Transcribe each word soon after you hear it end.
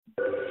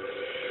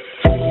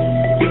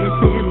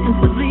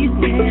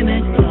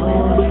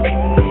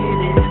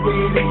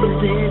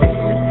Hello,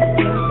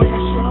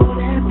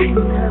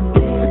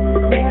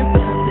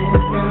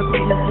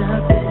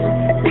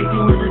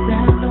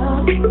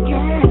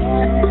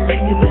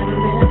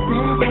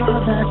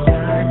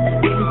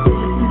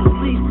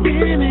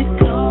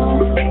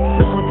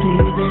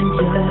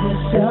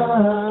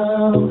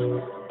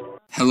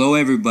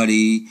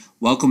 everybody.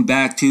 Welcome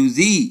back to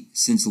the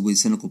Sensibly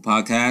Cynical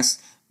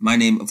podcast. My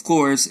name, of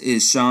course,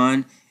 is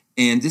Sean,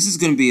 and this is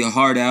going to be a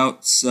hard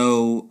out,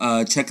 so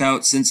check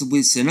out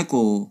Sensibly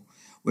Cynical.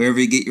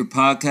 Wherever you get your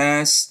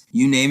podcasts,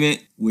 you name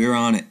it, we're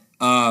on it.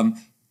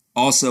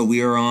 Also,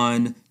 we are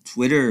on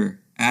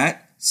Twitter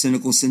at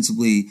Cynical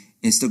Sensibly,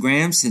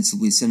 Instagram,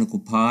 Sensibly Cynical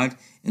Pod,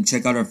 and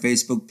check out our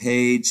Facebook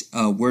page,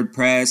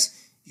 WordPress.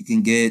 You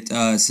can get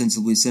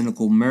Sensibly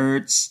Cynical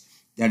merch.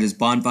 That is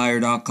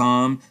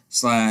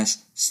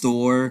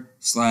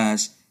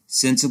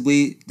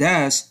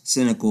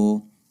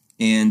bonfire.com/store/sensibly-cynical.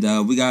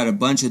 And we got a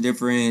bunch of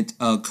different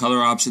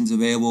color options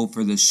available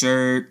for the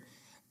shirt,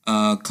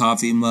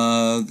 coffee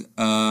mug,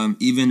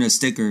 even a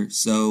sticker.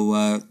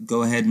 So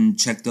go ahead and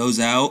check those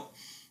out.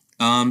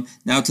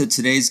 Now to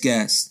today's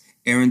guest,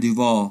 Erin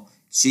Duval.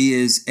 She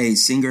is a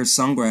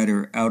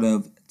singer-songwriter out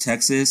of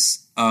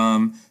Texas.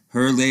 Her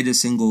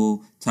latest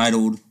single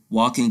titled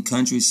Walking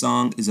Country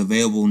Song is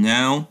available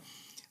now.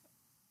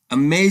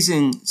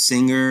 Amazing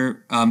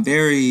singer,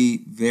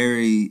 very,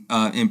 very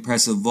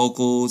impressive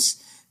vocals,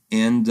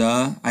 and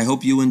I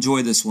hope you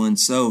enjoy this one.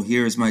 So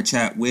here's my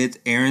chat with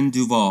Erin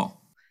Duval.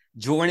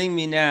 Joining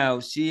me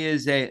now, she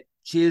is a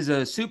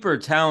super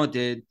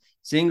talented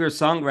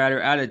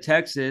singer-songwriter out of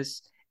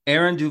Texas.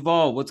 Erin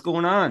Duval, what's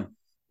going on?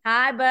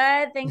 Hi,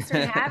 bud. Thanks for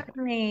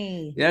having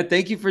me. Yeah,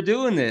 thank you for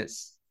doing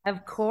this.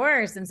 Of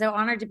course. I'm so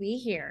honored to be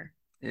here.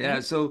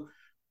 Yeah, so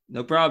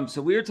no problem.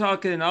 So we were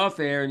talking off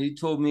air, and you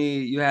told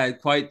me you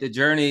had quite the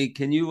journey.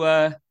 Can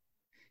you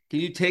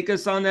take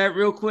us on that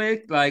real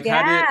quick? Like,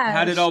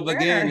 how did it all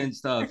begin and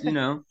stuff? You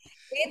know,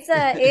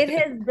 it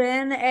has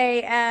been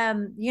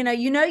a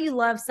you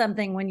love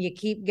something when you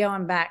keep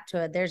going back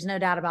to it. There's no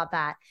doubt about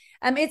that.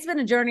 It's been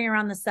a journey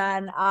around the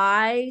sun.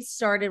 I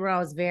started when I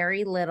was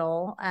very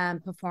little,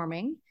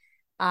 performing.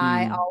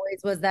 I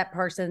always was that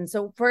person.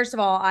 So first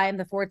of all, I am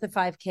the fourth of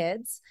 5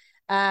 kids.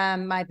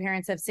 My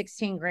parents have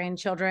 16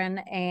 grandchildren,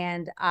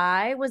 and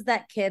I was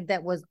that kid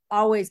that was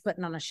always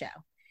putting on a show.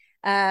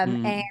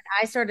 And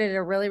I started at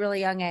a really, really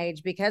young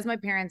age because my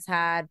parents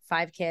had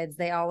 5 kids.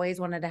 They always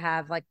wanted to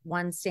have like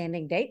one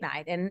standing date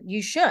night, and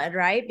you should,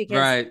 right?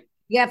 Because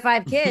you have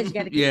 5 kids, you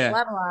got to keep the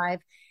love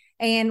alive.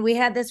 And we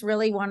had this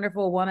really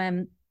wonderful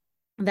woman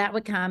that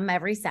would come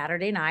every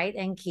Saturday night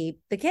and keep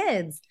the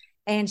kids.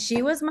 And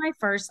she was my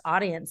first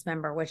audience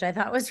member, which I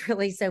thought was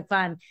really so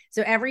fun.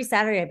 So every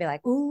Saturday I'd be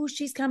like, "Ooh,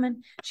 she's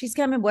coming. She's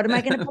coming. What am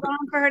I going to put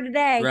on for her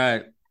today?"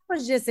 Right. It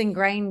was just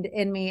ingrained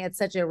in me at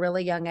such a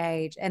really young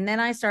age. And then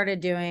I started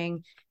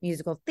doing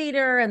musical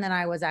theater, and then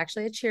I was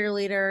actually a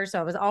cheerleader. So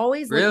I was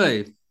always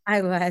I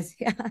was,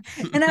 yeah.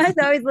 And I was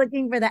always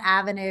looking for the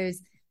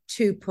avenues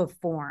to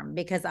perform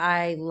because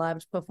I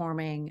loved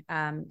performing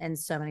in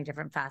so many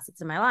different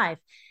facets of my life.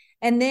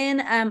 And then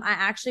I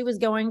actually was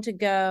going to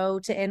go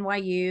to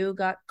NYU,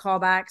 got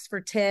callbacks for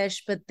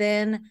Tisch, but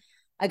then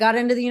I got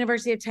into the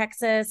University of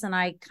Texas, and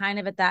I kind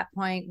of at that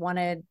point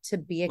wanted to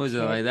be a kid. Was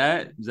it like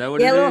that? Is that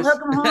what it is? Yeah, little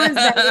hook 'em horns.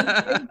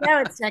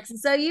 It's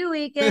Texas OU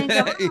weekend.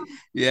 Come on.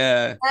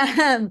 Yeah.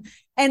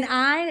 And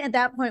I, at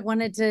that point,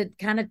 wanted to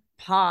kind of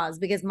pause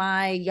because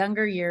my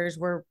younger years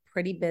were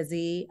pretty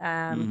busy,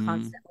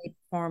 constantly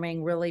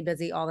performing, really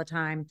busy all the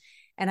time.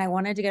 And I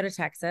wanted to go to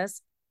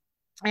Texas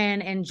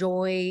and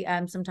enjoy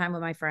some time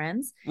with my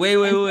friends. Wait.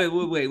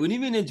 When you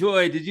mean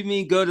enjoy, did you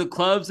mean go to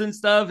clubs and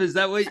stuff? Is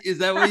that what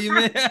you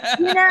meant?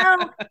 Hit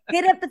up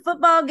the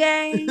football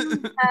game,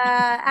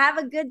 have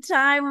a good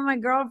time with my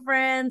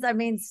girlfriends. I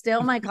mean,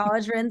 still my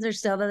college friends are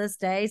still to this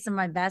day some of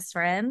my best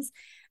friends.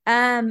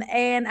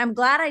 And I'm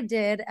glad I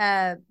did.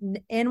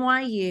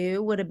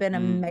 NYU would have been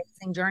an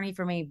amazing journey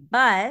for me,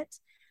 but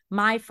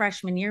my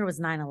freshman year was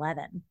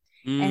 9/11.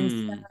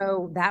 And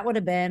so that would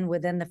have been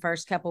within the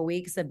first couple of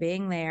weeks of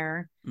being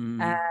there,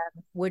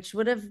 which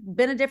would have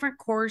been a different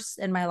course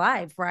in my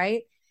life,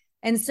 right?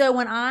 And so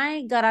when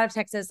I got out of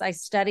Texas, I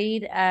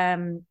studied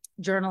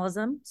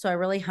journalism. So I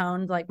really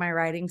honed like my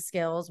writing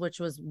skills, which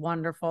was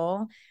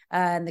wonderful.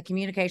 And the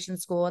communication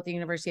school at the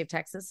University of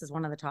Texas is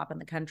one of the top in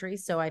the country.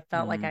 So I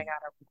felt like I got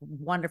a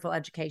wonderful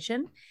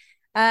education.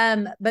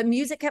 But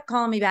music kept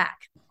calling me back.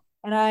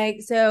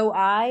 And so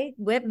I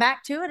went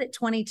back to it at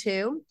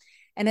 22.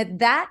 And at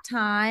that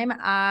time,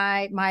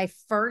 my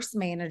first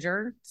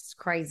manager, it's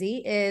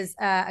crazy, is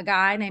a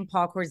guy named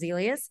Paul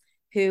Korzelius,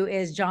 who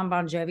is John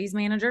Bon Jovi's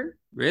manager.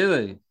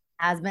 Really?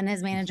 Has been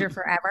his manager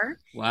forever.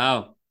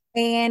 Wow.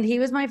 And he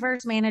was my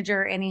first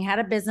manager, and he had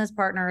a business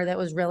partner that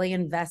was really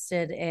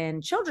invested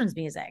in children's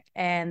music.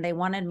 And they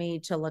wanted me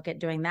to look at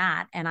doing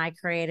that. And I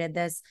created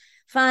this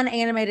fun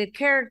animated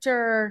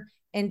character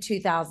in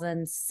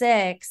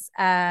 2006.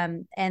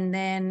 And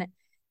then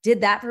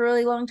did that for a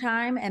really long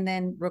time, and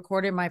then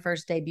recorded my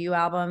first debut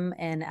album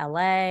in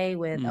LA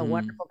with a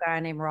wonderful guy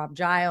named Rob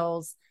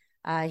Giles.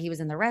 He was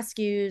in the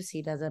rescues.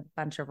 He does a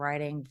bunch of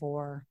writing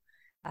for,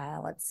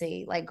 let's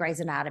see, like Grey's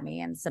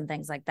Anatomy and some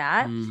things like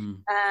that.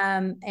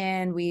 Mm,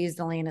 And we used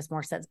Alanis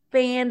Morissette's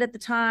band at the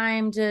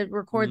time to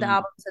record the mm,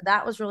 album. So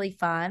that was really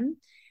fun.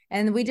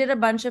 And we did a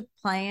bunch of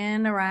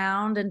playing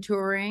around and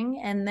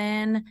touring. And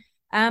then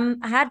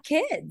I had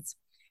kids.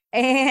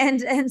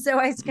 And so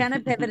I kind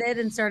of pivoted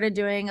and started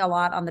doing a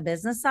lot on the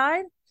business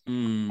side.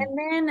 mm, And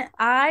then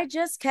I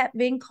just kept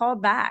being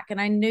called back.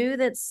 And I knew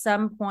that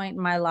some point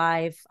in my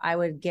life, I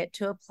would get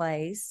to a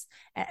place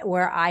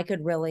where I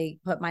could really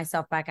put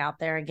myself back out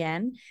there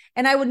again.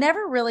 And I would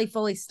never really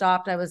fully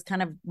stopped. I was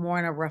kind of more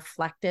in a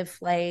reflective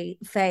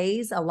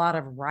phase, a lot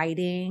of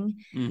writing,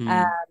 uh,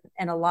 mm,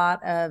 and a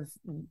lot of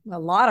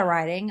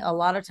writing, a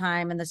lot of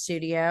time in the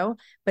studio,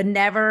 but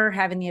never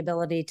having the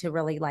ability to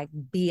really like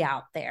be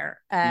out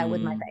there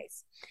with my mm,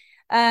 face.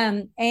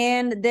 And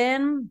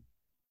then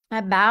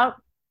about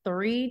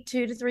 2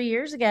 to 3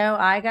 years ago,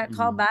 I got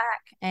called mm,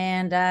 back.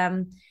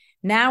 And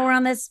now we're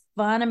on this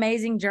fun,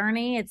 amazing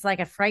journey. It's like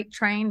a freight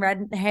train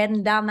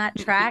heading down that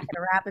track at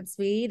a rapid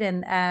speed.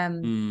 And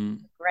mm,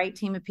 great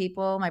team of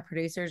people. My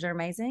producers are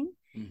amazing.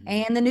 mm.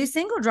 And the new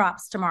single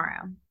drops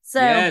tomorrow. So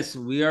Yes,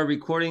 we are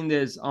recording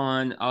this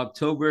on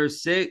October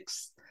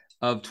 6th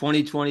of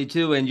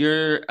 2022, and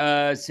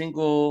your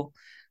single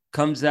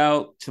comes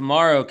out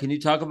tomorrow. Can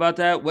you talk about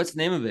that? What's the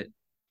name of it?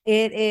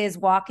 it is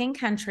Walking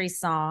Country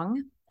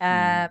Song.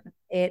 Mm,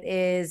 It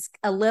is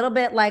a little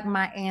bit like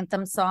my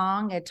anthem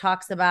song. It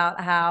talks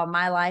about how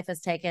my life has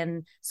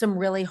taken some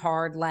really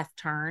hard left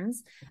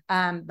turns.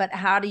 But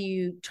how do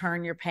you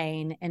turn your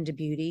pain into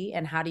beauty?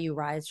 And how do you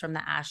rise from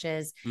the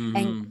ashes and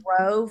mm,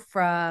 grow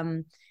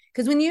from?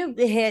 Because when you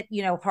hit,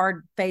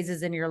 hard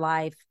phases in your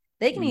life,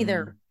 they can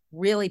either mm,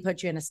 really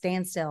put you in a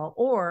standstill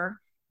or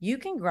you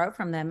can grow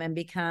from them and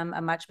become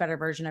a much better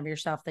version of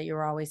yourself that you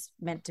were always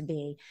meant to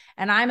be.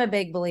 And I'm a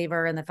big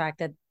believer in the fact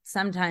that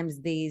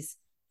sometimes these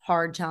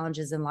hard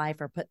challenges in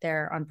life are put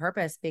there on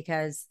purpose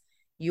because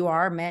you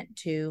are meant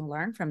to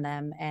learn from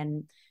them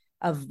and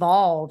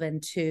evolve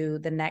into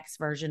the next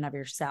version of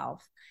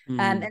yourself. mm,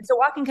 And so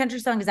Walking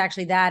Country Song is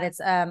actually that. It's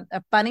a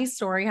funny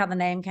story how the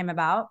name came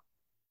about.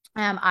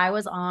 I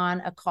was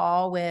on a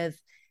call with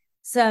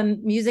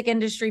some music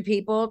industry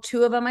people.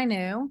 Two of them I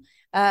knew.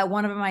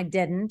 One of them I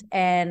didn't.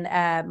 And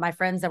my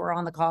friends that were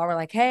on the call were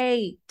like,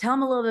 "Hey, tell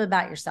them a little bit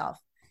about yourself.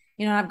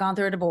 I've gone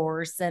through a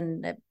divorce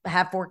and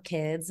have 4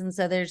 kids. And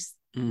so there's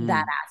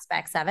that mm.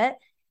 aspects of it."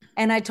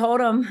 And I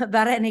told him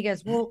about it. And he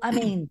goes, "Well, I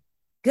mean,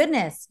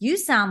 goodness, you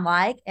sound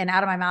like," and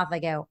out of my mouth, I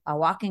go, "a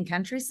walking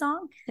country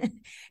song."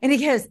 And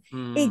he goes,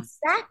 Mm.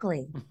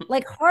 "Exactly.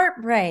 Like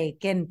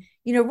heartbreak and,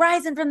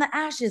 rising from the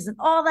ashes and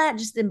all that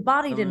just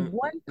embodied in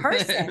one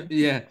person."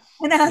 Yeah,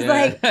 And I was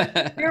like,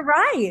 yeah. "You're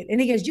right." And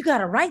he goes, "You got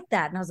to write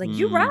that." And I was like,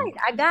 "You're Mm, right.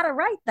 I got to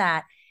write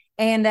that."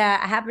 And I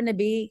happened to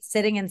be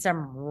sitting in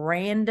some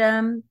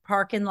random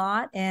parking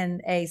lot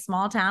in a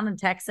small town in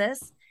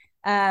Texas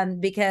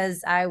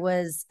because I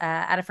was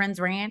at a friend's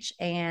ranch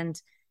and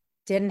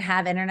didn't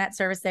have internet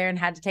service there and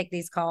had to take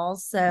these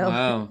calls. So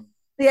wow.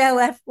 yeah,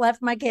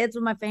 left my kids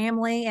with my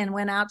family and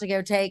went out to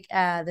go take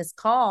this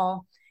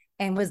call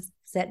and was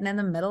sitting in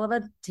the middle of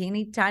a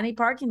teeny tiny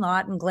parking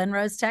lot in Glen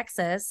Rose,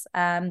 Texas,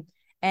 and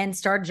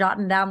started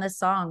jotting down this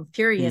song,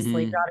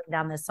 furiously Hmm. jotting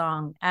down this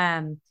song.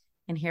 And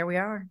here we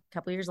are a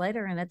couple years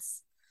later, and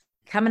it's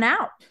coming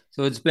out.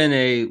 So it's been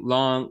a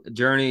long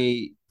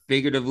journey,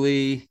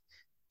 figuratively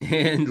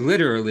and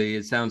literally,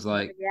 it sounds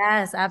like.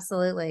 Yes,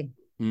 absolutely.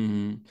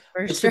 Hmm.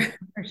 For What's sure. the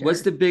For what's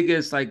sure. the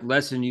biggest like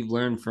lesson you've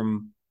learned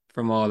from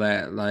all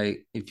that?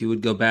 Like, if you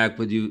would go back,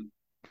 would you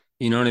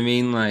know what I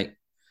mean? Like,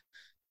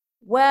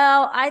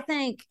 Well, I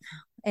think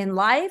in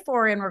life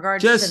or in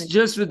regards to the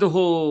just with the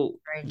whole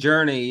industry,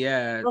 journey,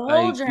 yeah. the whole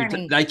Like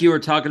journey. like you were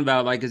talking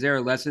about, like, is there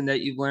a lesson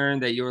that you've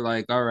learned that you were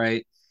like, all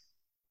right,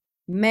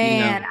 you know?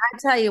 Man, I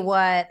tell you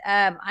what,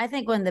 I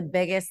think one of the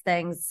biggest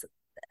things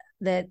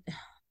that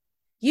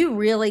you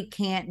really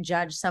can't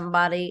judge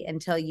somebody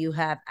until you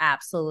have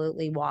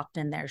absolutely walked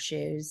in their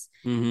shoes.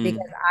 Because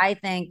Hmm. I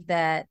think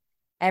that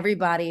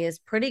everybody is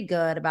pretty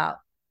good about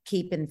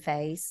keeping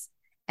face.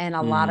 And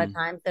a lot of Hmm.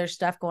 times there's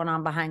stuff going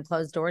on behind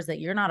closed doors that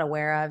you're not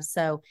aware of.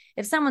 So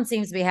if someone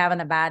seems to be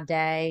having a bad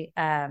day,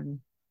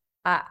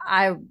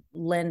 I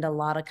lend a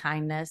lot of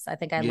kindness. I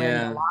think I lend a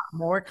Yeah. lot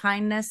more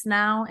kindness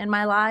now in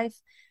my life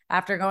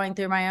after going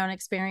through my own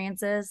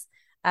experiences.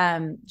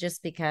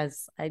 Just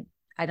because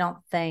I don't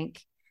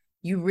think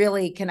you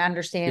really can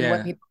understand what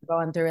Yeah. people are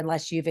going through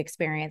unless you've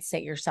experienced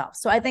it yourself.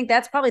 So I think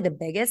that's probably the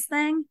biggest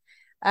thing.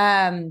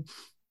 Um,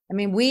 I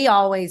mean, we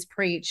always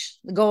preach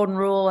the golden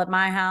rule at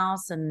my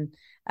house, and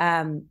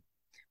um,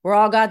 we're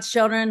all God's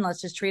children.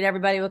 Let's just treat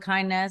everybody with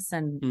kindness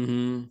and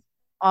Hmm.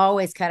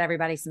 always cut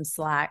everybody some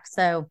slack.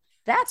 So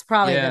that's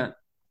probably Yeah.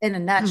 in a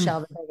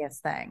nutshell, the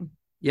biggest thing.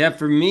 Yeah,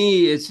 for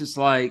me, it's just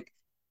like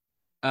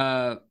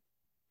uh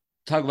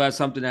talk about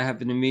something that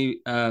happened to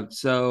me. And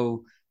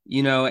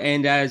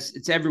as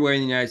it's everywhere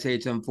in the United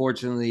States,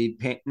 unfortunately,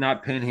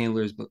 not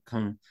panhandlers, but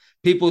kind of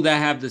people that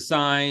have the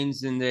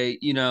signs and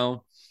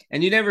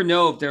and you never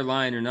know if they're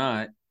lying or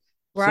not.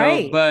 So,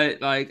 Right.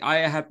 but like I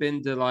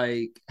happen to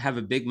like have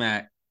a Big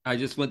Mac. I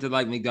just went to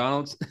like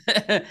McDonald's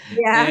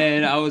Yeah.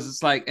 and I was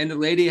just like, and the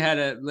lady had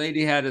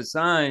a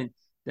sign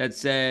that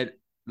said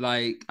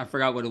like I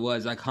forgot what it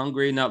was, like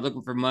hungry, not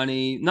looking for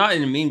money, not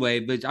in a mean way,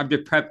 but I'm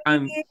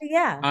just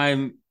Yeah.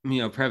 I'm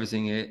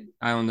prefacing it.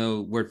 I don't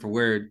know word for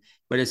word,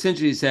 but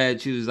essentially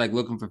said she was like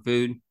looking for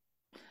food. And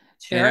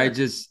Sure. I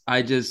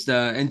just,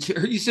 and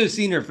you should have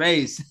seen her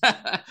face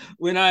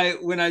when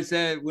I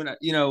said, when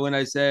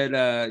I said,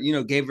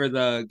 gave her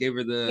the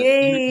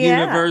Yeah.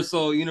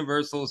 Yeah.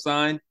 universal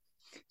sign.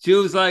 She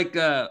was like,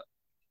 and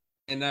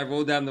I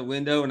rolled down the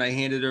window and I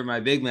handed her my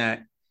Big Mac.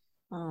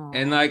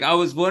 And Oh, like, I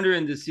was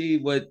wondering to see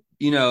what,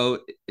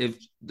 if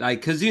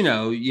like, cause you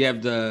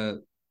have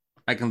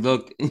I can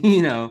look,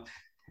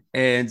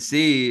 and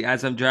see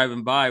as I'm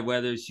driving by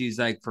whether she's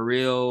like for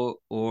real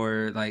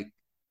or like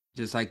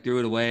just like threw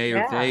it away or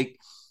yeah. fake.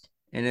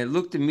 And it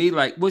looked to me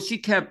like, well, she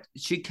kept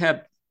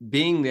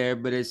being there,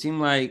 but it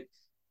seemed like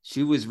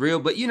she was real.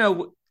 But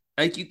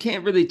like you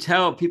can't really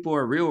tell if people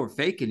are real or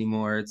fake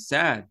anymore. It's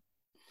sad.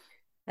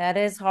 That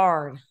is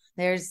hard.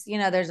 There's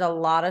a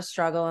lot of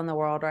struggle in the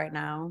world right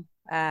now.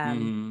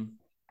 Mm-hmm.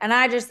 And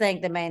I just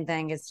think the main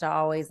thing is to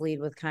always lead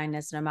with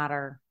kindness no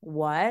matter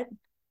what.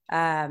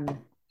 Um,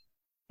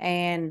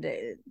 and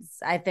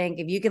I think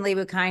if you can lead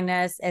with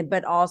kindness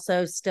but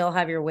also still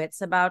have your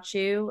wits about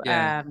you,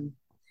 Yeah.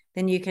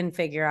 then you can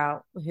figure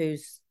out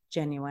who's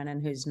genuine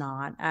and who's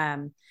not.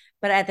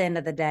 But at the end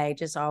of the day,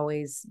 just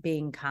always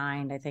being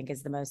kind, I think,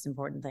 is the most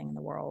important thing in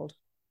the world.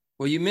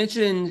 Well, you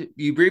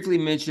briefly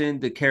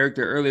mentioned the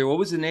character earlier. What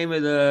was the name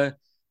of the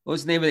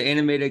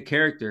animated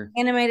character?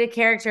 Animated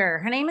character.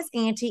 Her name is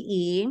Auntie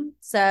E.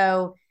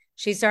 So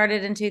she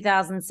started in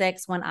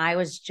 2006 when I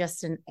was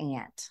just an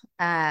ant.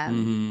 I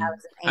Mm-hmm.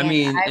 was an I ant.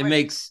 mean, it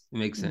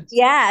makes sense.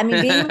 Yeah, I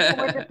mean, being with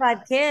 4 to 5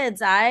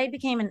 kids, I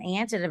became an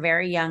aunt at a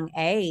very young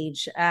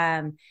age.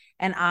 And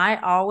I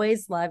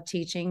always loved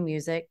teaching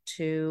music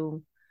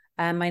to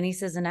my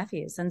nieces and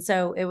nephews. And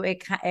so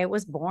it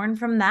was born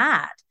from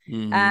that.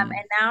 Mm-hmm. And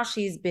now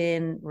she's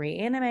been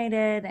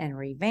reanimated and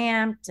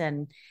revamped.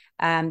 And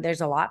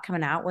there's a lot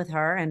coming out with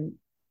her. And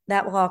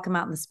that will all come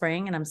out in the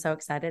spring. And I'm so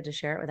excited to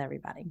share it with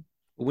everybody.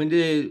 When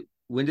did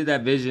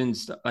that vision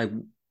like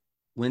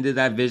when did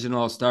that vision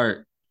all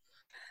start?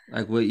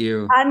 Like what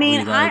year I were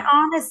mean, you I like,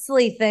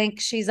 honestly think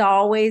she's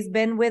always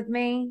been with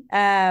me.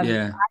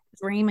 yeah. I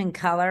dream in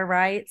color,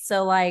 right?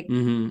 So like,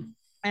 Mm-hmm.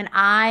 and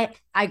I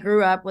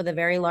grew up with a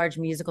very large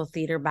musical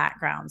theater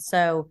background.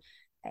 So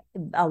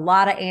a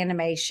lot of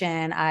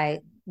animation. I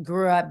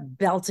grew up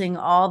belting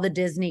all the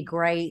Disney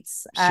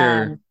greats.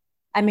 Sure.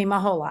 I mean, my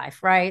whole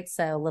life, right?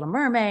 So Little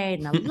Mermaid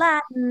and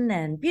Aladdin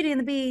and Beauty and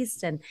the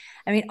Beast, and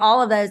I mean,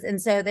 all of those.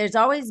 And so there's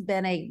always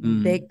been a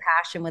big Mm.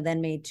 passion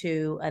within me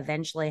to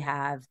eventually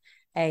have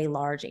a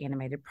large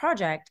animated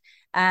project.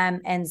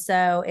 And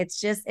so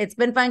it's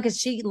been fun because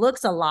she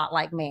looks a lot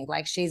like me.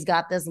 Like she's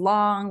got this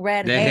long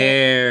red The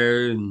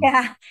hair. hair,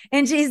 Yeah.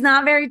 And she's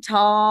not very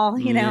tall,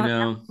 you I'm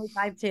know. only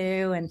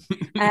 5'2".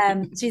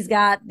 And she's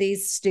got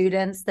these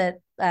students that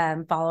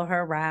follow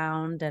her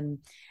around, and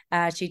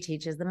she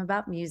teaches them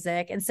about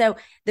music. And so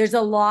there's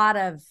a lot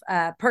of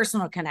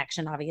personal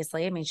connection,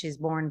 obviously. I mean, she's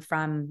born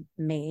from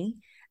me.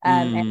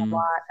 And a Mm.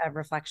 lot of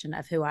reflection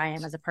of who I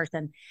am as a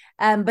person.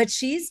 But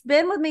she's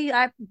been with me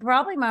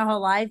probably my whole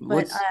life, but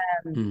What's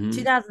mhm.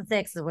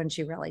 2006 is when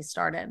she really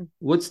started.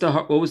 What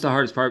was the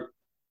hardest part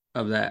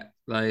of that?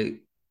 Like,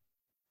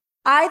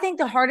 I think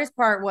the hardest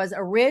part was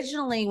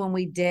originally when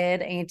we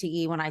did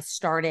Auntie E, when I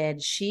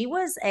started, she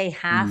was a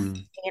half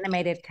mm,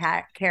 animated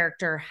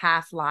character,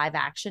 half live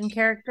action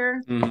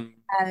character. mm,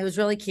 It was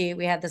really cute.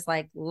 We had this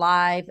like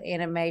live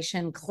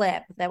animation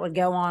clip that would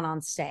go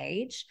on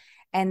stage.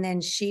 And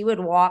then she would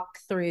walk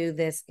through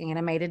this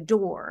animated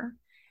door.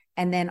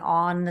 And then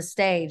on the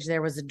stage,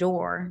 there was a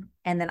door.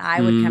 And then I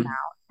would come mm.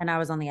 out and I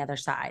was on the other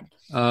side.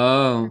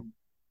 Oh,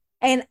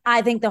 And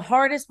I think the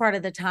hardest part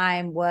of the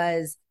time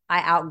was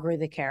I outgrew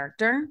the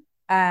character.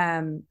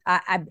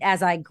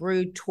 As I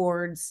grew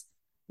towards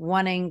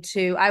wanting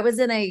to, I was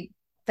in a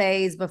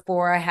phase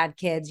before I had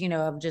kids,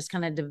 of just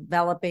kind of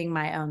developing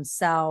my own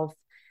self.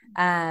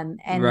 And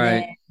then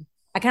right.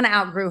 I kind of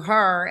outgrew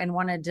her and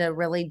wanted to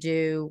really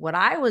do what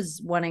I was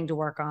wanting to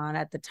work on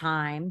at the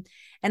time.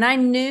 And I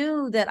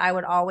knew that I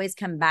would always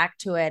come back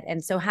to it.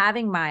 And so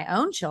having my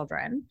own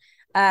children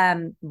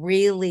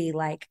really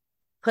like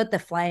put the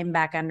flame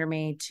back under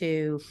me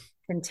to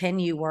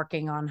continue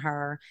working on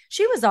her.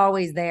 She was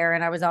always there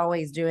and I was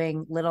always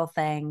doing little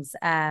things.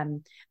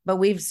 But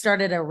we've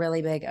started a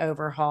really big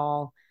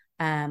overhaul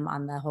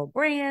on the whole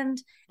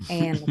brand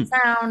and the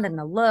sound and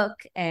the look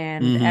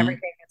and Hmm.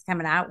 everything that's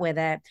coming out with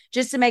it,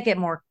 just to make it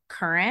more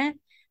current.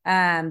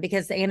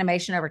 Because the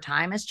animation over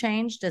time has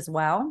changed as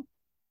well.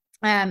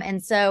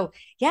 And so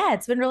yeah,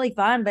 it's been really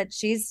fun, but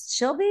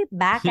she'll be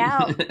back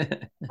out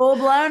full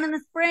blown in the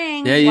Yeah,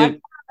 spring. Watch you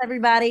out,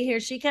 everybody. Here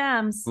she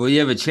comes. well, you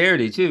have a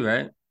charity too,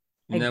 right?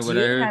 I Isn't that what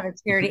I do have heard?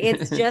 a charity.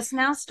 It's just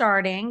now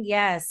starting.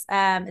 Yes.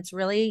 It's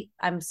really,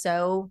 I'm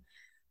so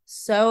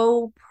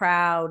so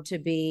proud to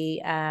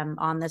be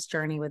on this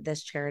journey with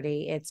this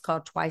charity. It's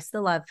called Twice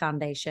the Love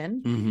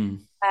Foundation.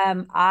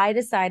 Mm-hmm. I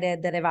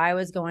decided that if I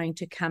was going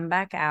to come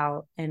back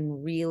out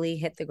and really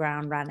hit the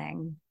ground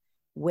running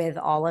with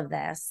all of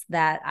this,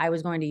 that I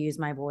was going to use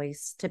my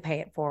voice to pay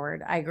it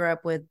forward. I grew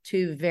up with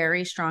two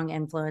very strong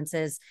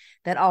influences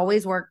that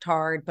always worked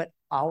hard, but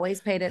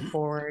always paid it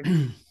forward.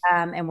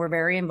 And were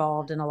very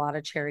involved in a lot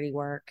of charity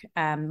work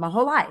my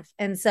whole life.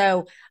 And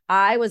so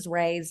I was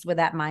raised with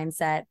that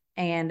mindset.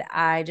 And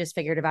I just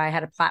figured if I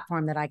had a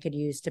platform that I could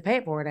use to pay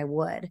it forward, I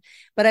would.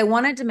 But I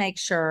wanted to make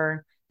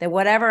sure that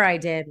whatever I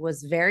did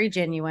was very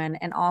genuine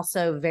and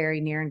also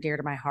very near and dear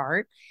to my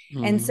heart.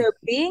 And Mm-hmm. so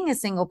being a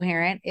single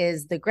parent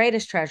is the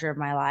greatest treasure of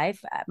my life.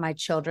 My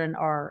children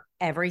are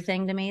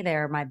everything to me.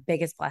 They're my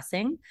biggest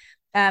blessing.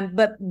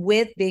 But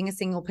with being a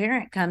single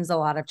parent comes a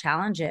lot of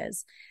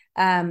challenges.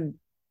 Um,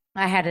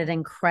 I had an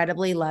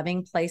incredibly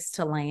loving place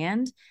to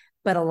land,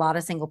 but a lot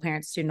of single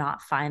parents do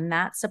not find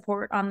that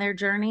support on their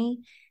journey.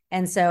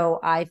 And so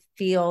I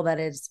feel that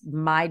it's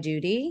my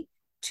duty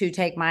to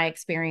take my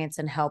experience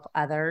and help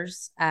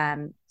others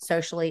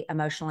socially,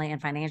 emotionally,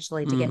 and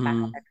financially to get back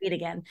on Mm-hmm. their feet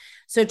again.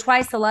 So,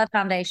 Twice the Love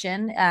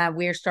Foundation,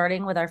 we're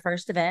starting with our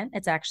first event.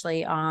 It's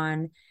actually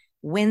on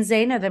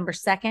Wednesday, November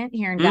 2nd,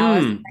 here in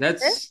Dallas, Mm,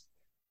 Texas,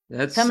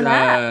 that's coming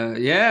up.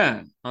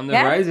 yeah, on the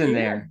Yes, horizon it is.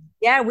 there.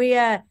 Yeah, we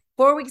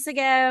 4 weeks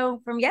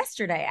ago from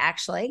yesterday,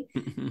 actually,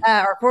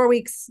 or 4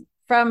 weeks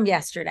from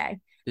yesterday,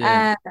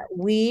 Yeah, uh,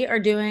 we are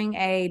doing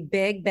a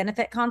big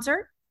benefit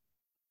concert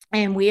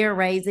and we are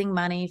raising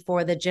money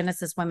for the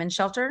Genesis Women's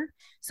Shelter.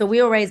 So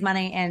we will raise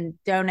money and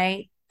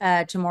donate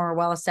to more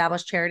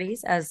well-established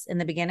charities as in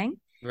the beginning.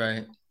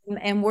 right.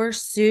 And we're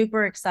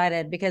super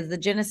excited because the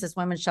Genesis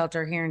Women's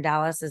Shelter here in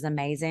Dallas is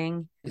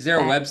amazing. Is there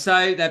a But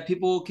website that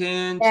people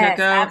can check yes,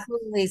 out?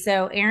 absolutely.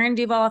 So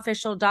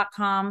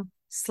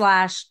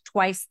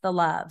aaronduvalofficial.com/twice the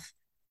love.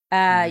 You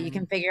Mhm.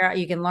 can figure out,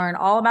 you can learn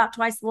all about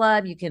Twice the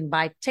Love. You can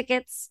buy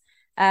tickets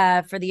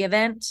for the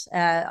event.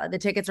 The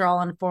tickets are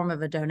all in the form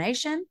of a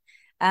donation.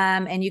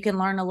 And you can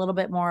learn a little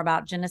bit more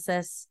about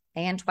Genesis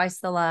and Twice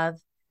the Love.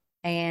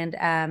 And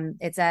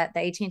it's at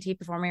the AT&T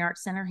Performing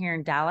Arts Center here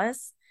in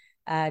Dallas.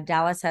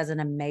 Dallas has an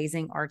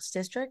amazing arts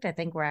district. I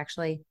think we're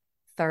actually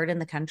third in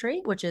the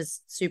country, which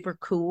is super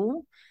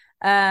cool.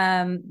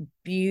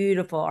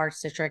 Beautiful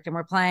arts district. And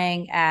we're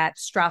playing at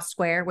Strauss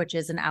Square, which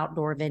is an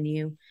outdoor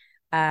venue.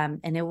 And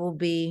it will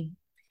be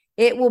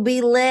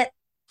lit.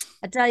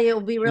 I tell you, it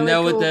will be You really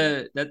know what cool.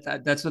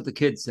 that's what the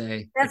kids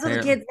say, That's what the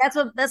apparently. kids,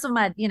 that's what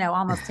my,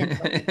 almost 10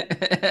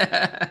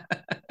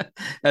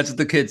 That's what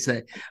the kids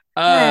say.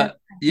 year old.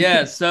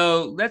 Yeah,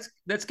 so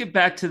let's get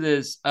back to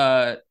this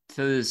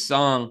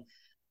song.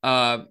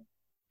 Uh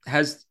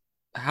has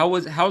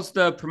how's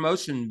the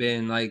promotion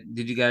been? Like,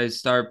 did you guys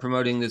start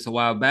promoting this a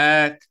while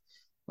back?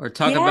 Or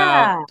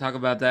Yeah. talk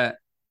about that?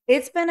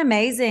 It's been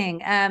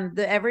amazing.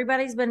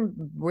 Everybody's been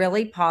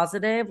really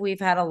positive. We've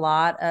had a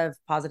lot of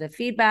positive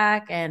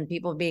feedback and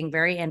people being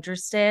very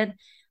interested.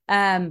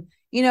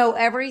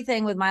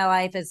 Everything with my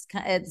life is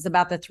it's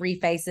about the three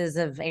faces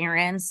of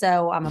Aaron.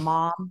 So I'm a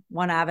mom,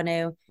 one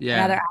avenue.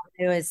 Another Yeah.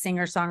 avenue is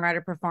singer,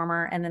 songwriter,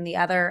 performer, and then the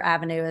other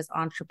avenue is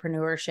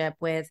entrepreneurship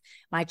with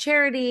my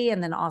charity,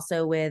 and then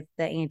also with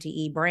the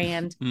Auntie E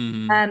brand.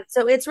 Hmm.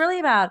 So it's really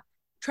about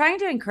trying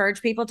to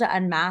encourage people to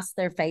unmask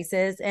their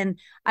faces. And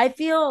I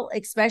feel,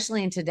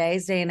 especially in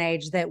today's day and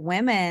age, that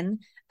women,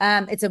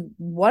 it's a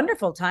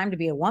wonderful time to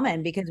be a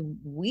woman because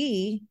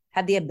we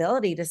have the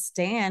ability to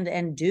stand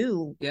and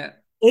do Yeah.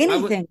 I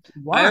would anything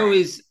we want.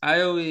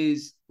 I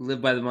always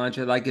live by the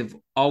mantra, like, if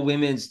all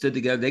women stood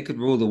together, they could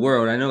rule the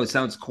world. I know it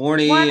sounds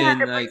corny, and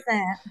like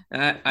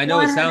 100%. I know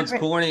it sounds 100%.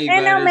 corny,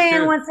 And but no it's man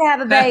true. wants to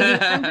have a baby.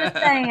 I'm just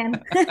saying.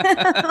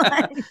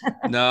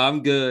 Like, No,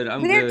 I'm good.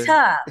 I'm we're good.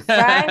 tough,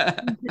 right?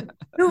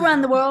 Who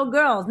run the world?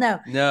 Girls. No.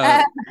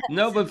 Uh,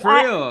 No, no, but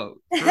I,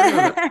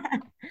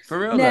 for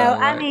real no, though,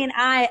 I like, mean,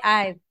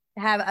 I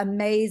have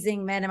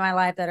amazing men in my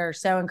life that are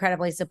so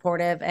incredibly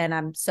supportive, and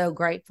I'm so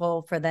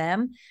grateful for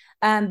them.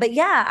 But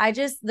yeah, I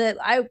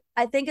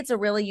think it's a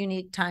really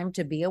unique time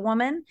to be a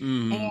woman,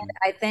 and mm,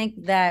 I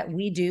think that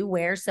we do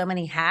wear so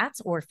many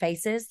hats or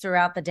faces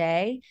throughout the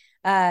day.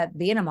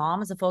 Being a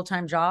mom is a full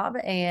time job,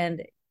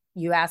 and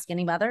you ask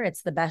any mother,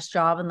 it's the best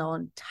job in the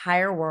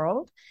entire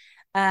world.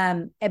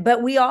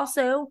 But we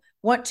also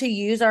want to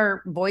use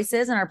our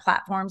voices and our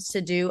platforms to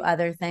do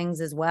other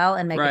things as well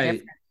and make a difference.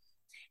 right.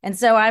 And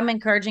so I'm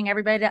encouraging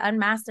everybody to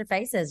unmask their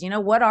faces.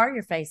 What are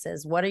your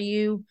faces? What do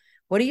you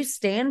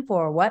stand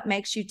for? What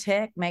makes you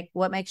tick?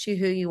 What makes you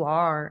who you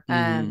are?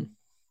 Mm,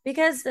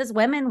 Because as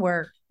women,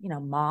 we're,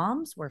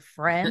 moms, we're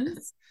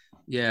friends,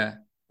 yeah.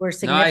 we're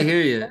No, I significant.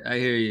 hear you. I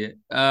hear you.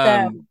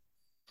 So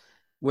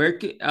Where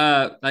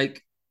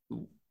like,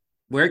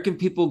 where can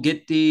people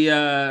get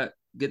the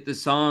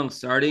song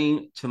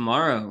starting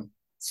tomorrow?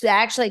 So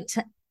actually,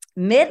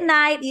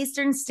 midnight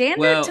Eastern Standard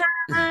Well,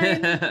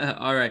 Time.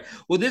 all right.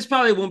 Well, this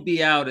probably won't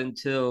be out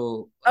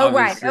until Oh,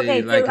 right. obviously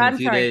Okay. So like in a I'm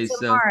few sorry. days.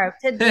 So, Tomorrow.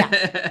 Yeah.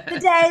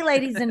 Today,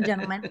 ladies and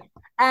gentlemen,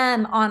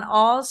 on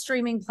all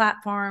streaming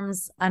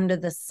platforms under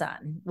the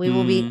sun. We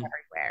will be mm,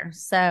 everywhere.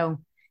 So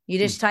you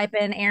just type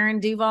in Aaron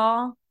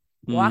Duval,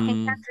 Walking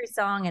mm, Country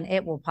Song, and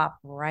it will pop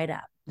right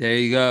up. there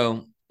you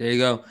go. There you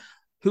go.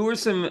 Who were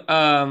some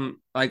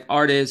like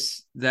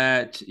artists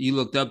that you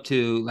looked up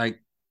to, like,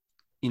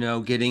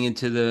 getting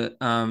into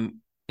the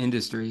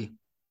industry?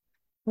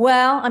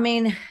 Well, I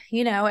mean,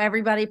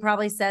 everybody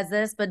probably says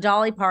this, but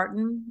Dolly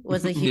Parton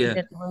was a huge Yeah.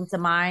 influence of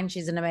mine.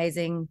 She's an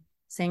amazing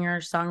singer,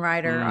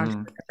 songwriter, Mm.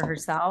 entrepreneur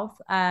herself.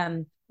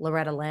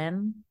 Loretta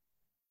Lynn,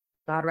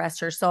 God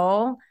rest her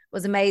soul,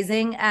 was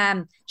amazing.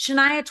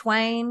 Shania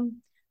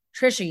Twain,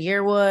 Trisha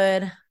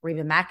Yearwood,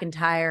 Reba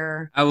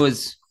McEntire. I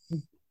was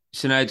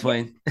Shania Yeah,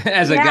 Twain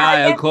as a yeah. guy,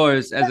 of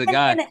course, as a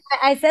guy. And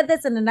I said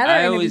this in another I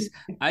interview. always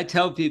I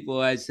tell people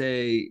I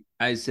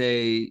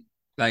say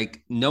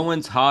like no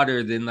one's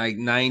hotter than like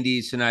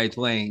 90s Shania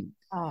Twain.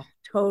 Oh,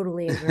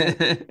 totally agree.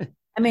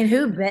 I mean,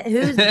 who's been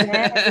who's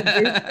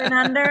been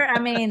under? I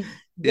mean,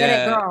 get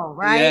it, Yeah, girl,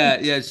 right?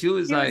 yeah. She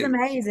was She was like she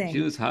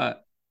amazing. was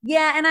hot.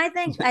 Yeah, and I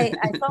think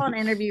I saw an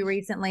interview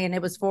recently, and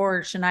it was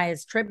for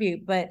Shania's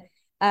tribute, but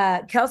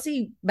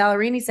Kelsey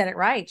Ballerini said it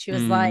right. She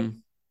was like,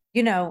 Mm.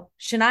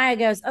 Shania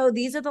goes, "Oh,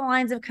 these are the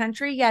lines of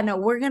country. Yeah, no,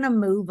 we're gonna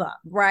move up,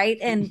 right?"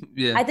 And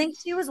Yeah. I think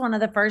she was one of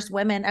the first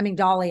women. I mean,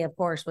 Dolly, of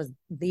course, was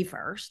the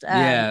first.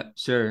 Yeah,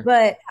 sure.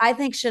 But I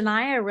think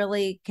Shania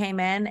really came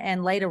in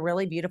and laid a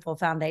really beautiful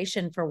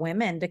foundation for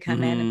women to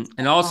come in and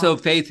And sing. also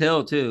Faith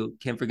Hill too.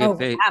 Can't forget Oh,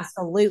 Faith.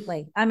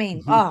 absolutely. I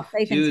mean, oh,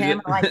 Faith She and was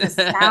Tim are like the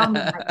sound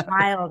of my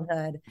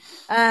childhood.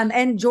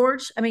 And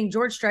George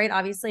Strait,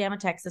 obviously, I'm a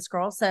Texas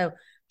girl. So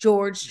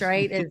George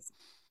Strait is,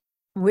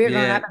 we're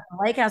growing yeah. up at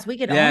the lake house. We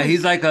could Yeah, only,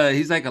 he's like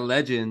a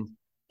legend.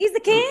 he's the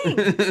king.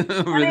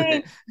 I Over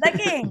mean, there. the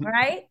king,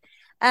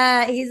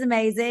 right? He's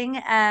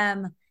amazing.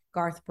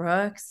 Garth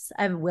Brooks,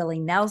 Willie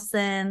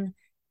Nelson.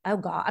 Oh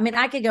God. I mean,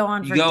 I could go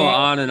on You for go days.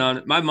 on and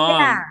on. My Yeah.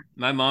 mom,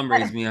 my mom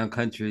raised me on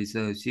country,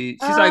 so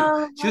she's like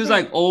Oh, she love was it.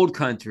 like old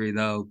country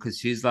though, because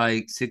she's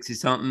like 60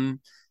 something.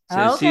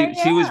 So Okay,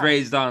 she was yeah.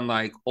 raised on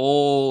like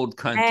old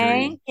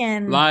country, Hank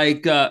and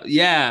like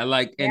yeah,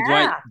 like and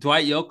Dwight yeah,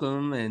 Dwight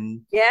Yoakam,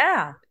 and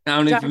yeah. I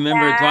don't know if you Johnny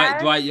remember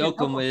Cash. Dwight And,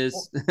 Yoakam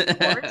was. of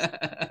course,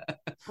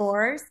 of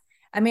course.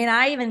 I mean,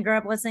 I even grew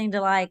up listening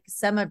to like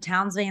some of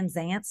Townes Van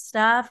Zant's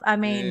stuff. I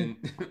mean, And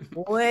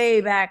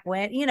way back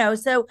when,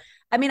 so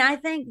I mean, I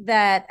think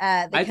that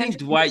the I think country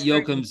Dwight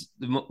industry, Yoakam's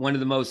one of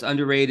the most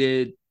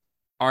underrated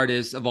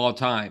artists of all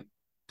time.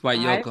 Dwight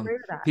I Yoakam. agree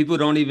with that. People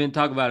don't even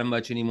talk about him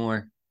much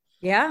anymore.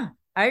 Yeah,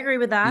 I agree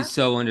with He's that.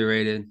 so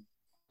underrated.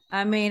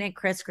 I mean, and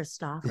Chris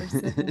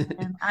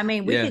Christopherson. I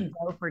mean, we Yeah. could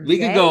go for We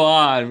could days, go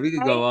on. We could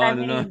right? go I on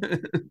and on.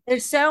 mean,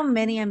 there's so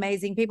many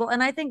amazing people.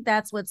 And I think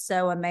that's what's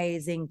so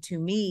amazing to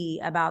me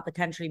about the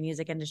country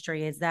music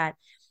industry is that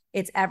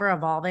it's ever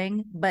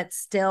evolving, but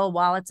still,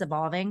 while it's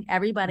evolving,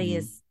 everybody Mhm.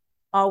 is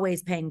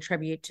always paying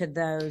tribute to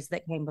those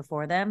that came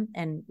before them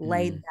and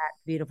laid Mhm. that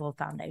beautiful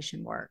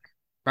foundation work.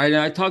 Right.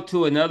 And I talked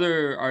to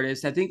another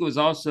artist. I think it was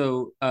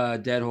also a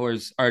Dead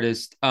Horse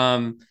artist.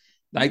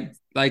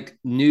 Like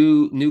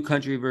new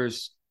country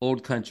versus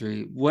old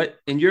country. What,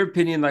 in your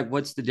opinion, like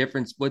what's the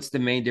difference? What's the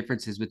main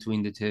differences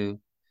between the two?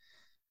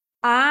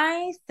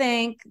 I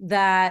think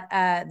that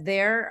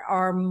there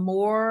are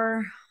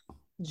more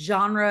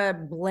genre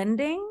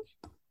blending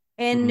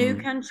in new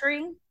Mm-hmm.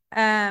 country.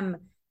 Um,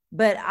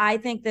 but I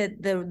think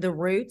that the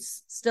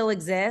roots still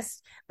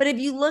exist. But if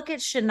you look at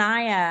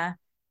Shania,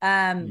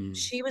 Mm.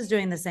 she was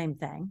doing the same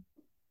thing.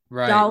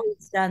 Right.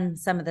 Dolly's done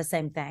some of the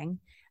same thing.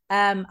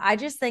 I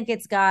just think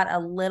it's got a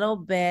little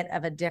bit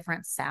of a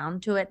different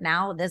sound to it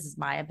now. This is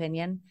my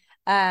opinion.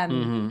 Um,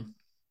 Mm-hmm.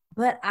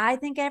 but I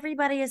think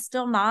everybody is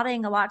still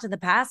nodding a lot to the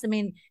past. I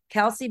mean,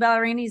 Kelsey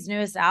Ballerini's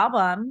newest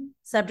album,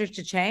 Subject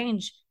to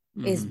Change,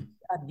 is Mm-hmm.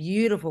 a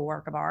beautiful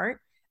work of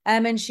art.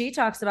 And she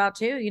talks about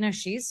too,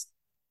 she's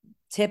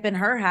tipping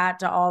her hat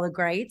to all the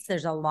greats.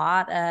 There's a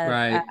lot of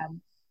Right.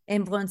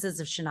 influences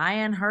of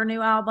Shania in her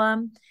new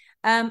album.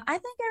 I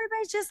think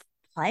everybody's just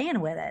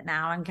playing with it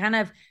now and kind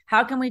of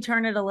how can we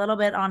turn it a little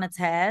bit on its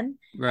head?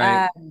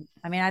 Right.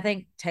 I mean, I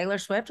think Taylor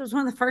Swift was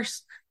one of the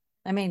first.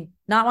 I mean,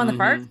 not one of the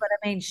first, Mm-hmm. but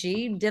I mean,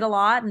 she did a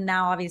lot, and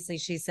now obviously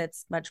she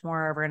sits much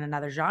more over in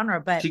another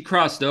genre. But She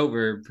crossed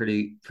over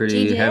pretty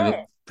she pretty did, heavy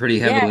pretty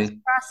yeah, she heavily.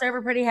 crossed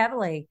over pretty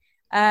heavily.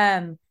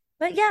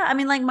 But yeah, I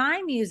mean, like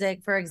my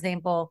music, for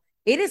example,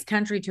 it is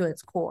country to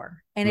its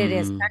core, and it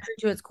is Mm-hmm. country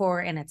to its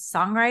core in its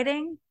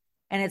songwriting,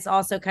 and it's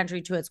also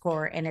country to its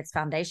core in its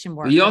foundation But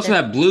work. you But also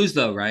have blues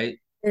though, right?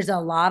 there's a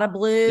lot of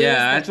blues,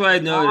 Yeah, there's that's what I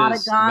a lot of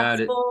noticed about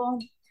it. gospel,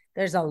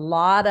 there's a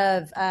lot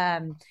of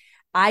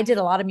I did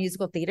a lot of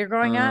musical theater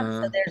growing up.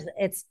 So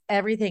Uh,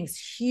 everything's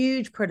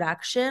huge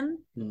production,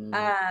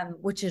 mm,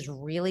 which is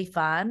really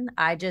fun.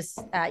 I just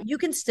you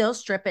can still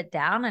strip it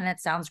down and it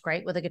sounds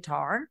great with a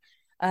guitar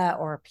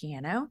or a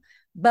piano,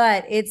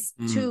 but it's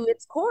mm, to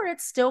its core,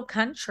 it's still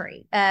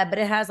country. But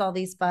it has all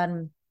these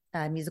fun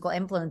musical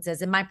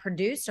influences. And my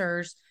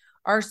producers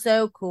are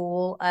so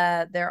cool.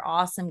 They're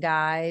awesome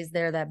guys.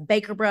 They're the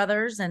Baker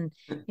brothers, and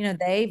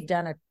they've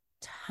done a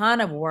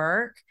ton of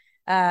work.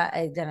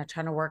 I've done a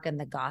ton of work in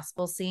the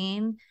gospel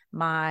scene.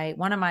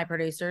 One of my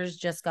producers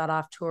just got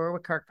off tour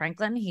with Kirk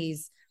Franklin.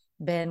 He's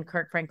been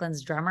Kirk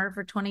Franklin's drummer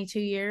for 22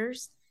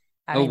 years.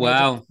 I Oh mean, they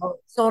just wow.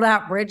 sold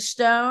out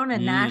Bridgestone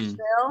in Nashville.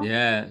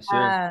 Yeah,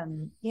 sure.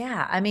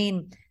 Yeah, I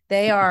mean,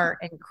 they are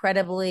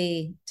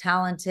incredibly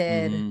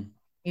talented Mm-hmm.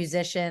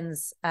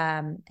 musicians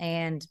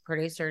and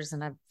producers,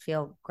 and I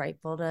feel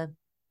grateful to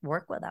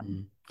work with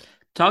them.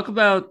 Talk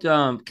about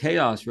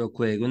Chaos real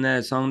quick. Wasn't that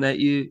a song that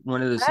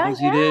one of the Oh,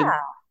 songs you did? yeah.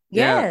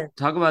 Yeah, Yes.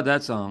 talk about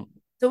that song.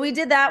 So we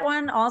did that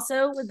one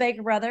also with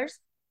Baker Brothers.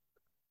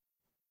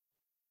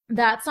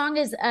 That song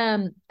is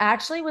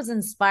actually was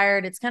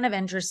inspired. It's kind of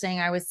interesting.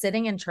 I was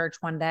sitting in church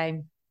one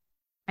day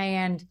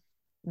and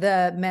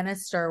the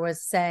minister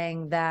was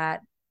saying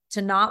that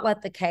to not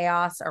let the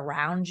chaos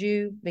around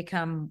you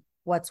become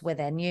what's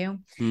within you.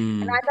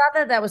 And I Mm. thought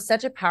that that was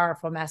such a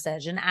powerful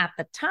message. And at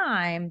the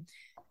time,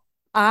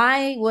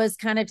 I was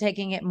kind of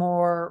taking it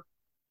more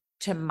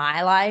to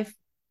my life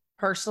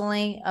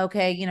personally.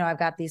 Okay, I've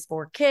got these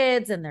 4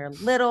 kids and they're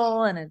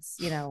little and it's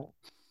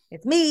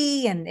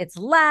me and it's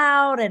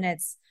loud and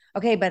it's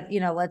okay, but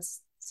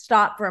let's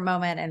stop for a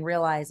moment and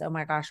realize, oh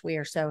my gosh, we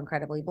are so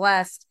incredibly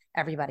blessed.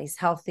 Everybody's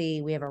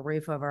healthy. We have a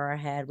roof over our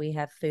head. We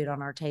have food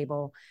on our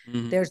table.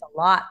 Mm-hmm. There's a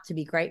lot to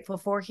be grateful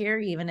for here,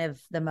 even if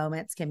the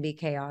moments can be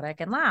chaotic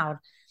and loud.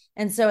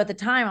 And so at the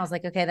time, I was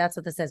like, okay, that's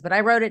what this is. But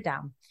I wrote it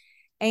down.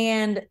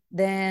 And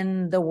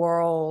then the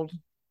world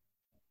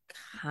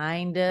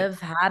kind of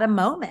had a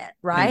moment,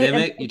 right? And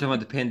Pandemic? You talking about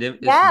the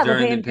pandemic? This is yeah, the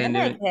during the pandemic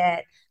pandemic?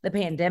 hit. The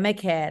pandemic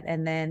hit,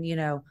 and then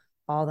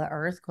all the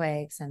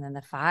earthquakes, and then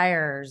the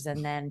fires,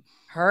 and then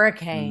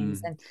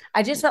hurricanes, Mm. and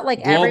I just felt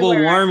like Global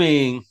everywhere.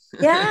 warming.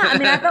 Yeah, I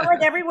mean, I felt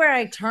like everywhere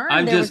I turned,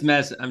 I'm there just was.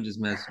 messing. I'm just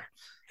messing.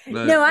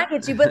 No, But I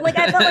get you, but like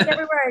I felt like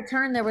everywhere I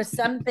turned, there was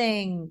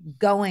something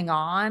going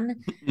on, um,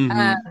 hmm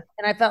and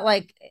I felt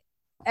like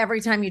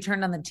every time you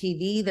turned on the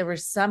TV, there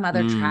was some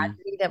other mm.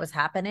 tragedy that was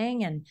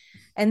happening,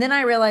 and then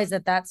I realized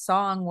that that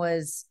song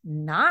was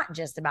not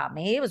just about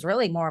me; it was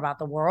really more about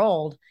the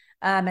world,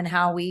 and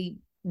how we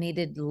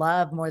needed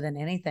love more than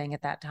anything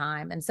at that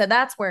time, and so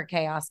that's where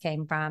Chaos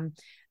came from.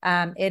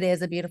 It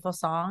is a beautiful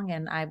song,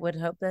 and I would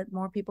hope that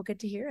more people get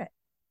to hear it.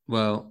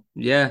 Well,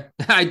 yeah,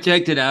 I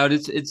checked it out.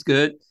 It's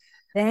good.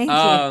 Thank you.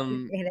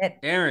 Um, Appreciate it.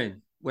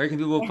 Aaron, where can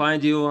people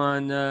find you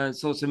on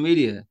social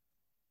media?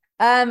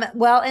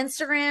 Well,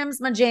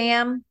 Instagram's my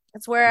jam.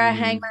 It's where I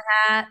hang Mm-hmm.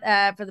 my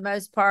hat for the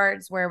most part.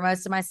 It's where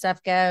most of my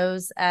stuff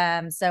goes.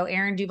 So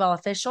Aaron Duval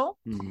official.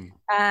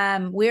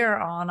 Mm-hmm. We're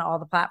on all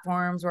the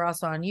platforms. We're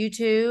also on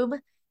YouTube.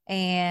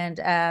 And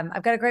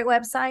I've got a great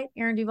website,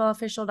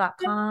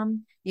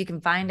 aaronduvalofficial.com. You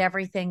can find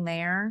everything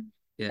there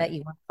Yeah. that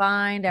you want to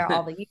find,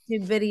 all the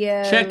YouTube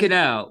Check videos. it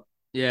out.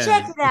 Yeah.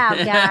 Check it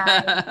out,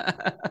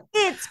 guys.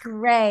 It's All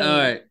great.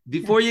 right.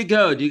 Before you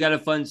go, do you got a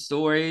fun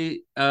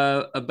story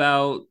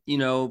about,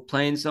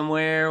 playing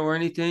somewhere or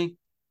anything?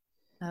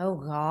 Oh,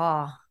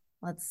 God.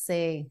 Let's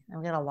see.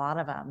 I've got a lot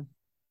of them.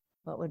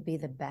 What would be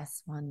the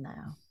best one,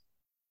 though?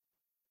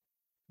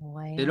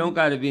 It don't Well,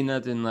 got to be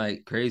nothing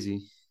like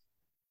crazy.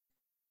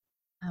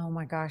 oh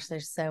my gosh,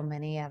 there's so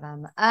many of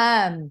them.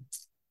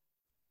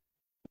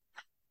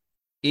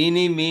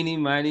 Eeny, meeny,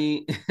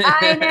 miny.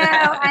 I know,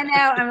 I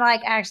know. I'm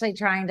like actually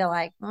trying to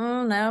like,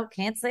 oh no,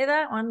 can't say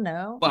that one.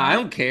 No, Well, I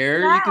no, don't care.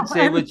 You that can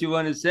say one. what you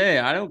want to say.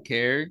 I don't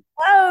care.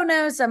 Oh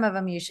no, some of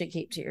them you should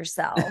keep to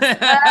yourself.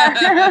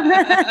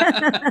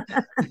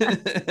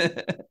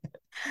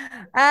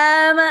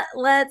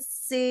 Let's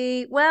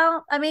see.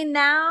 Well, I mean,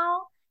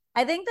 now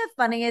I think the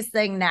funniest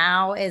thing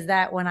now is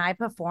that when I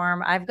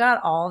perform, I've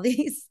got all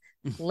these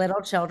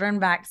little children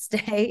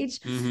backstage.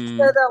 So hmm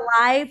the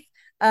life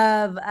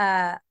of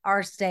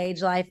our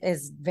stage life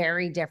is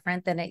very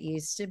different than it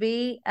used to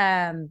be.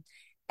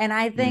 And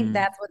I think hmm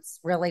that's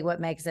what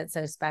makes it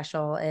so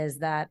special is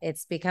that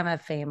it's become a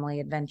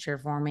family adventure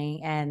for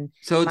me. And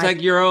So it's my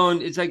like your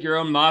own. It's like your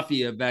own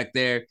mafia back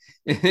there.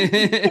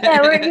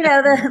 yeah, we're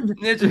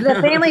the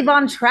family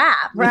bond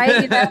trap,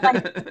 right?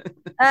 Like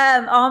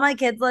all my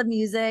kids love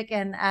music,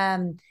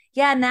 and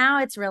yeah, now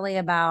it's really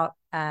about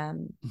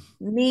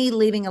me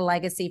leaving a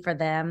legacy for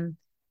them,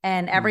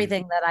 and Mm.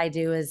 everything that I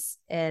do is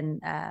in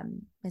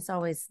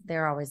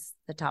they're always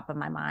the top of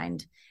my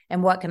mind,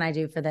 and what can I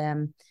do for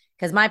them?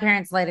 Because my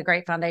parents laid a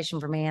great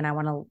foundation for me, and I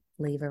want to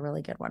leave a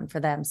really good one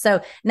for them.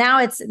 So now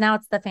it's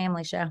the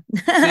family show.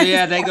 So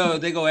yeah, they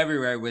go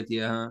everywhere with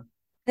you, huh?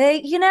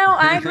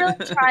 I really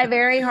try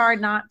very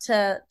hard not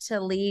to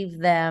leave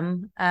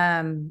them.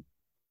 Yeah,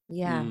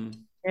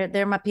 Mm.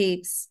 they're my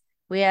peeps.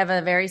 We have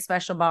a very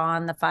special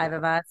bond, the 5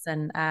 of us,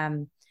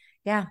 and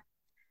yeah.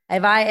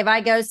 If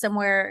I go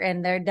somewhere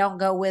and they don't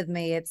go with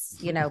me, it's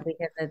because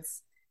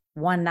it's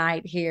one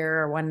night here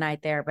or one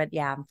night there. But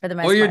yeah, for the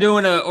Or most you're part,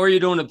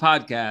 doing a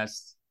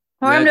podcast.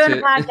 or I'm That's doing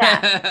a it.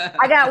 podcast.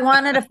 I got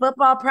one at a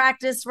football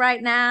practice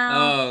right now.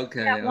 Oh, I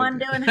okay, got one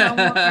okay. doing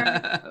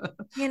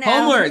homework. You know,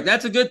 Homework,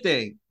 that's a good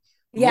thing.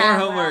 More Yeah,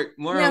 well, homework.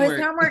 More no, his homework.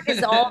 homework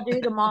is all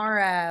due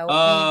tomorrow. And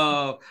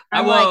Oh, I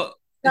I'm like, well,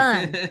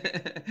 son.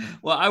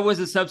 well, I was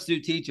a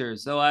substitute teacher,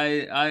 so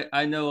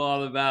I know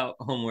all about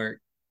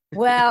homework.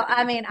 Well,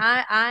 I mean,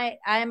 I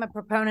am a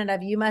proponent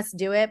of you must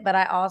do it, but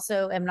I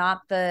also am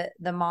not the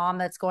mom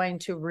that's going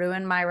to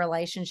ruin my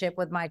relationship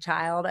with my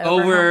child over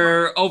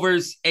homework. Over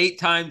 8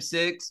 times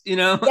 6, you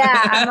know.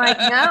 Yeah, I'm like,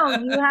 no,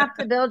 you have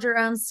to build your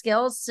own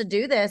skills to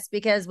do this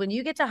because when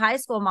you get to high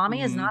school,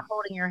 mommy is not Mhm.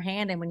 holding your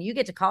hand. And when you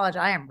get to college,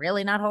 I am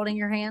really not holding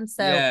your hand.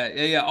 So, Yeah,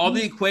 yeah, yeah. All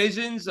the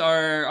equations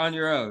are on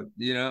your own,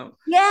 you know.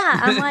 yeah,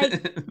 I'm like,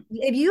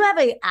 if you have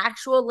a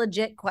actual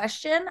legit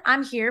question,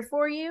 I'm here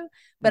for you,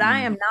 but I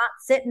am Mm. not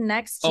sitting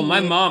next Oh, to you. my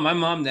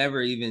mom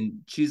never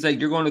even. She's like,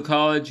 "You're going to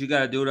college. You got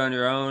to do it on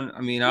your own."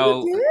 I mean,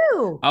 You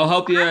do. I'll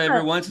help you I'm every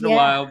a, once in a yeah.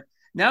 while.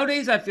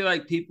 Nowadays, I feel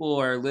like people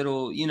are a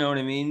little, you know what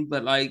I mean?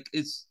 But like,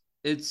 it's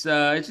just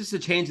a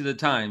change of the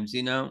times,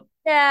 you know.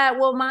 Yeah,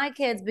 well, my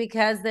kids,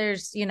 because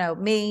there's,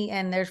 me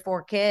and there's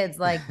four kids,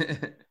 like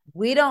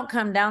we don't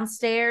come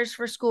downstairs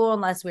for school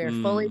unless we are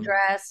fully Mm.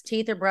 dressed,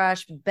 teeth are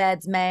brushed,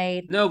 beds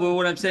made. No, but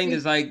what I'm saying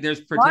is like,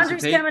 there's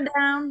Laundry's participate. coming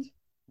down.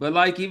 But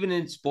like even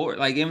in sport,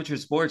 like amateur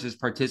sports, there's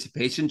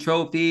participation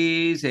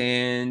trophies,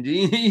 and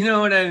you know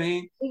what I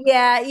mean.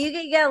 Yeah, you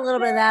get a little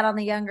bit of that on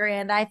the younger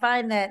end. I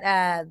find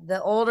that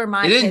the older It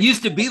my didn't kids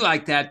used to be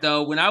like that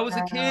though. When I was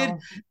a kid, know,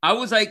 I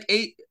was like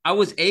 8. I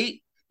was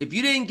 8. If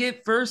you didn't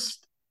get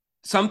first,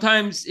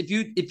 sometimes if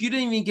you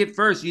didn't even get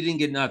first, you didn't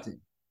get nothing.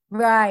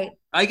 right.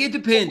 Like it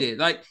depended.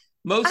 Like I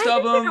most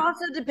of think it them.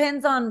 also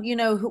depends on,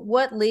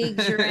 what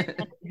leagues you're in,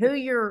 who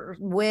you're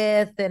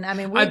with. And I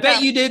mean, I we've bet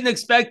got, you didn't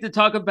expect to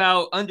talk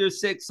about under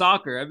 6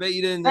 soccer. I bet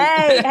you didn't.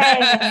 hey,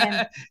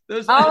 man.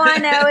 Those, All I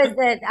know is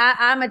that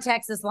I'm a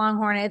Texas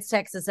Longhorn. It's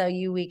Texas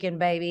OU weekend,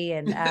 baby.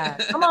 And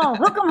come on,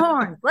 hook 'em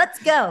horns. Let's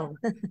go.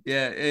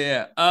 yeah,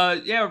 yeah, yeah.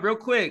 Yeah, real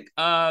quick.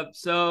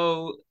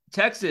 So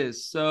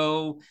Texas.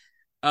 So,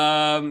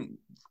 um,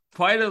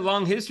 quite a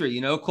long history.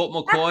 You know, Colt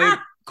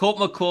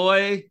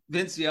McCoy,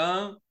 Vince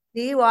Young.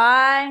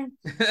 DY.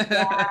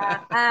 Yeah.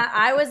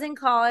 I was in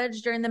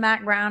college during the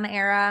Mac Brown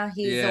era.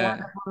 He's a Yeah.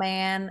 wonderful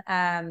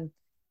man.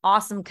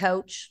 Awesome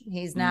coach.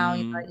 He's now,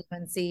 Mm, at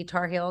UNC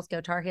Tar Heels,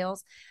 go Tar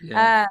Heels.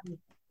 yeah. Um,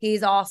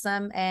 he's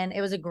awesome. And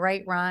it was a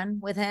great run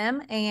with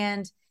him.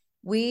 And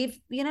we've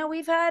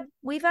had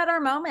our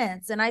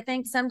moments. And I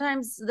think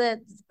sometimes the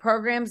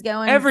programs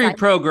go in Every cycles.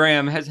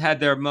 program has had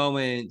their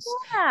moments.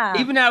 Yeah.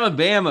 Even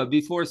Alabama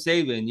before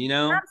Saban. You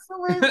know.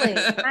 Absolutely.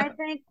 I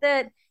think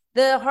that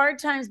the hard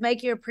times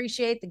make you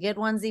appreciate the good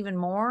ones even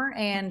more.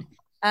 And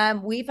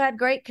we've had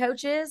great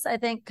coaches. I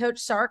think Coach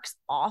Sark's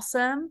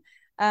awesome.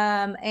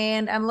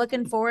 And I'm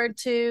looking forward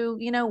to,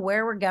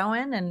 where we're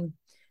going. And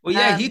Well,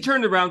 yeah, he um,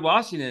 turned around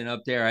Washington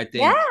up there, I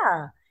think.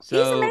 yeah, he's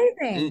So,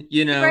 amazing.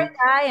 you He's a great know,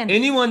 guy. And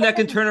anyone that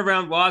can turn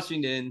around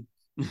Washington,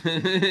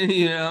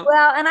 you know.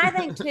 well, and I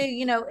think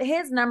too,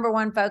 his number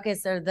one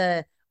focus are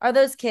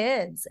those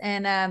kids,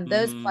 and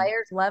those Mm,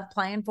 players love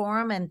playing for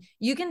him, and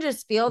you can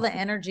just feel the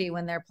energy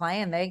when they're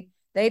playing.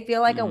 They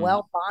feel like a mm,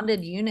 well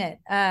bonded unit,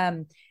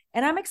 and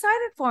I'm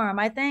excited for them.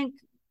 I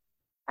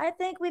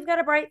think we've got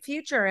a bright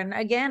future, and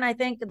again, I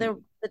think the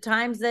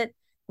times that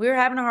we were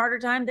having a harder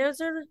time,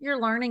 those are your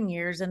learning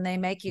years, and they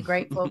make you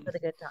grateful for the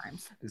good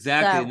times.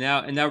 exactly.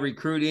 So Now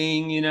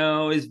recruiting, you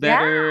know, is yeah,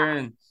 better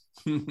and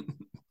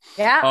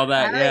yeah, all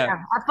that. oh Yeah, yeah,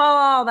 I follow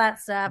all that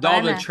stuff. I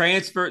all know.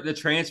 the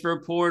transfer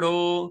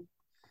portal.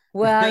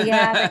 Well,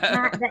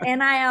 yeah, the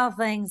NIL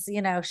things,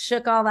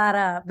 shook all that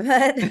up.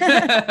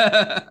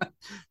 But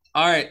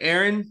All right,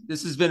 Aaron,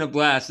 this has been a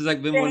blast.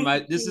 thank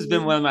This has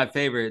been you. one of my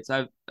favorites.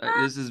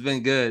 This has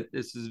been good.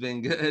 This has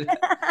been good.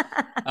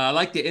 I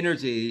like the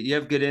energy. You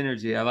have good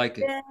energy. I like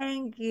it.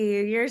 Thank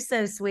you. You're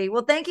so sweet.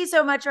 Well, thank you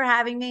so much for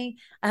having me.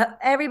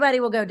 Everybody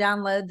will go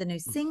download the new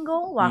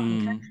single, Walking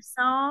Mm. Country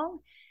Song.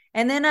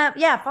 And then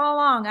yeah, follow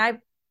along.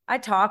 I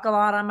talk a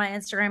lot on my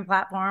Instagram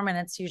platform and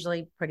it's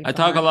usually pretty I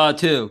talk a fun. lot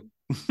too.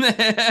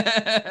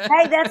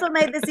 Hey, that's what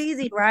made this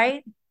easy,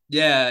 right?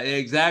 Yeah,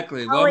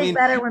 exactly. Well, I Always mean,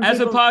 better when as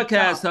a people can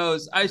podcast talk.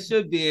 host, I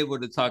should be able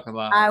to talk a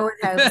lot. I would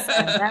hope so.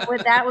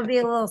 That would be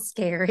a little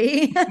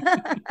scary.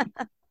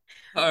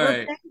 All Well,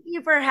 right. thank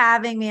you for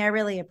having me. I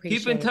really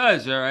Keep in appreciate it.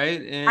 touch, all right?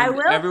 I And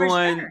will for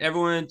sure.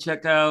 everyone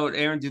check out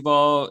Aaron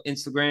Duval,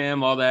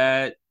 Instagram, all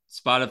that,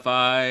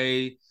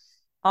 Spotify,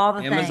 All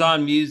the things.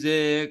 Amazon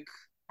Music.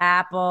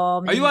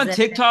 Apple Are you on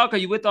Music. TikTok? Are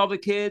you with all the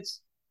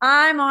kids?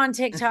 I'm on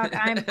TikTok.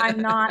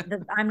 I'm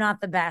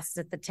not the best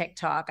at the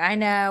TikTok. I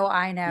know,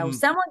 I know. Mm,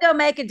 Someone go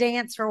make a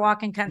dance for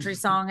Walking Country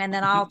Song and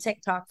then I'll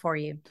TikTok for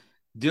you.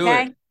 do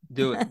Okay? it.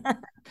 Do it.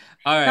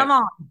 All right. Come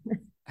on.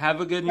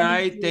 Have a good Thank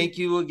night. you. Thank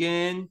you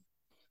again.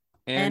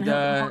 And And hook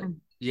 'em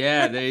horn.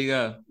 yeah, there you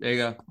go. There you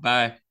go.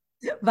 Bye.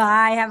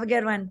 Bye. Have a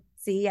good one.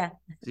 See ya.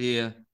 See ya.